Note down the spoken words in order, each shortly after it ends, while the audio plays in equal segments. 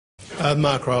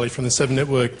Mark Riley from the Seven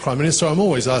Network. Prime Minister, I'm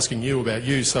always asking you about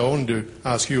you, so I wanted to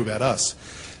ask you about us.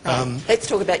 Let's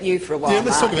talk about you for a while. Yeah,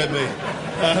 let's talk about me.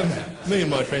 Me and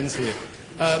my friends here.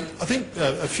 I think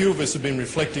a few of us have been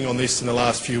reflecting on this in the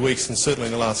last few weeks, and certainly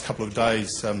in the last couple of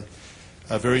days,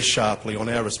 very sharply on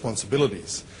our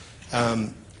responsibilities.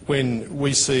 When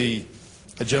we see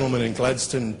a gentleman in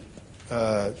Gladstone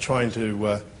trying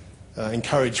to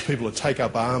encourage people to take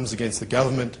up arms against the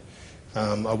government,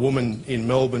 a woman in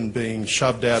Melbourne being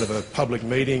shoved out of a public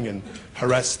meeting and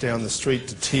harassed down the street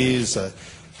to tears,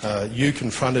 you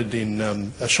confronted in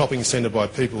a shopping centre by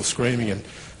people screaming and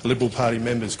Liberal Party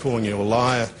members calling you a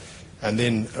liar, and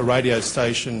then a radio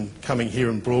station coming here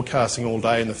and broadcasting all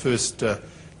day in the first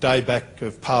day back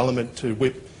of Parliament to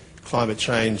whip climate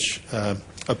change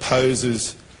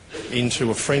opposers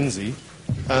into a frenzy.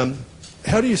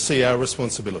 How do you see our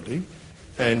responsibility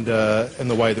and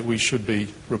the way that we should be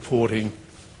reporting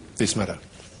this matter?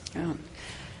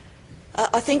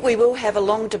 I think we will have a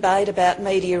long debate about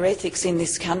media ethics in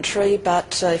this country,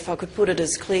 but if I could put it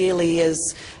as clearly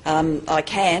as I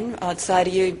can, I'd say to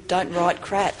you, don't write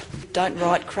crap, don't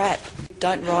write crap,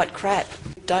 don't write crap,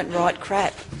 don't write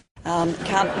crap. Can't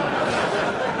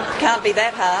be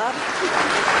that hard.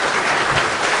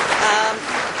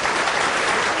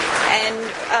 And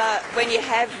when you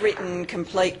have written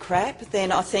complete crap,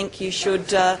 then I think you should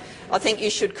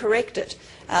correct it.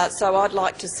 So I'd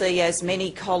like to see as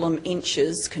many column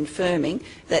inches confirming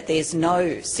that there's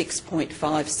no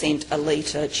 6.5 cent a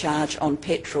litre charge on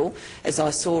petrol, as I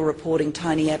saw reporting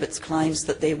Tony Abbott's claims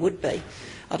that there would be.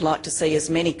 I'd like to see as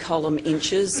many column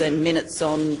inches and minutes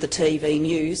on the TV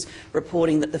news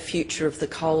reporting that the future of the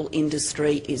coal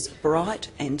industry is bright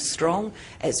and strong,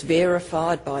 as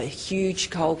verified by a huge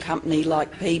coal company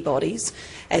like Peabody's,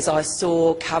 as I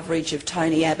saw coverage of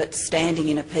Tony Abbott standing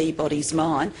in a Peabody's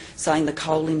mine saying the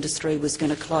coal industry was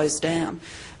going to close down.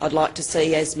 I'd like to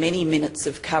see as many minutes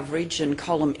of coverage and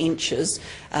column inches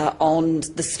on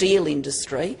the steel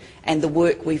industry and the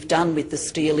work we've done with the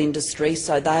steel industry,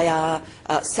 so they are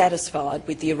satisfied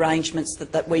with the arrangements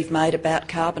that we've made about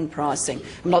carbon pricing.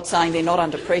 I'm not saying they're not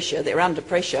under pressure. They're under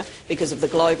pressure because of the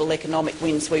global economic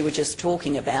winds we were just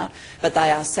talking about, but they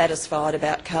are satisfied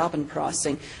about carbon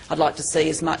pricing. I'd like to see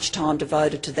as much time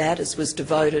devoted to that as was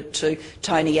devoted to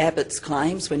Tony Abbott's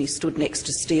claims when he stood next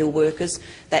to steel workers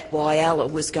that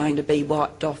Whyalla was going to be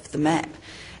wiped off the map.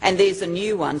 And there's a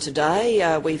new one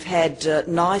today. We've had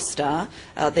NiStar.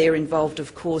 They're involved,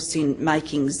 of course, in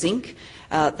making zinc.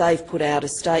 They've put out a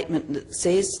statement that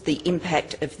says the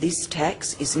impact of this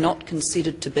tax is not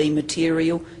considered to be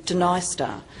material to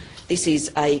NiStar. This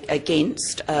is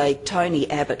against a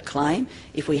Tony Abbott claim.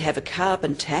 If we have a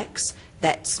carbon tax,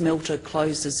 that smelter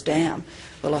closes down.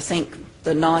 Well, I think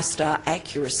the NiStar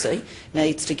accuracy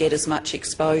needs to get as much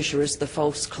exposure as the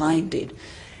false claim did.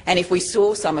 And if we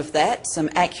saw some of that, some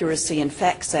accuracy and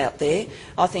facts out there,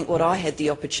 I think what I had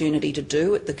the opportunity to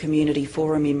do at the Community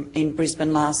Forum in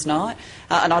Brisbane last night,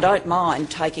 and I don't mind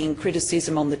taking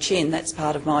criticism on the chin, that's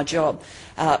part of my job,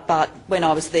 but when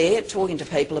I was there talking to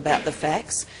people about the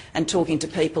facts and talking to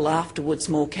people afterwards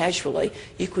more casually,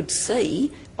 you could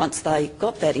see, once they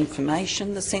got that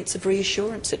information, the sense of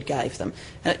reassurance it gave them,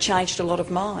 and it changed a lot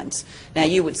of minds. Now,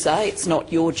 you would say it's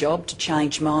not your job to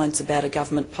change minds about a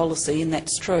government policy, and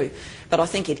that's true, but I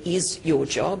think it is your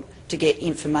job to get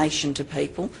information to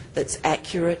people that's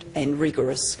accurate and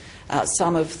rigorous.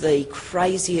 Some of the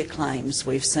crazier claims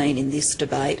we've seen in this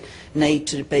debate need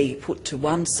to be put to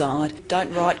one side.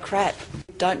 Don't write crap.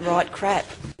 Don't write crap.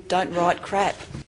 Don't write crap.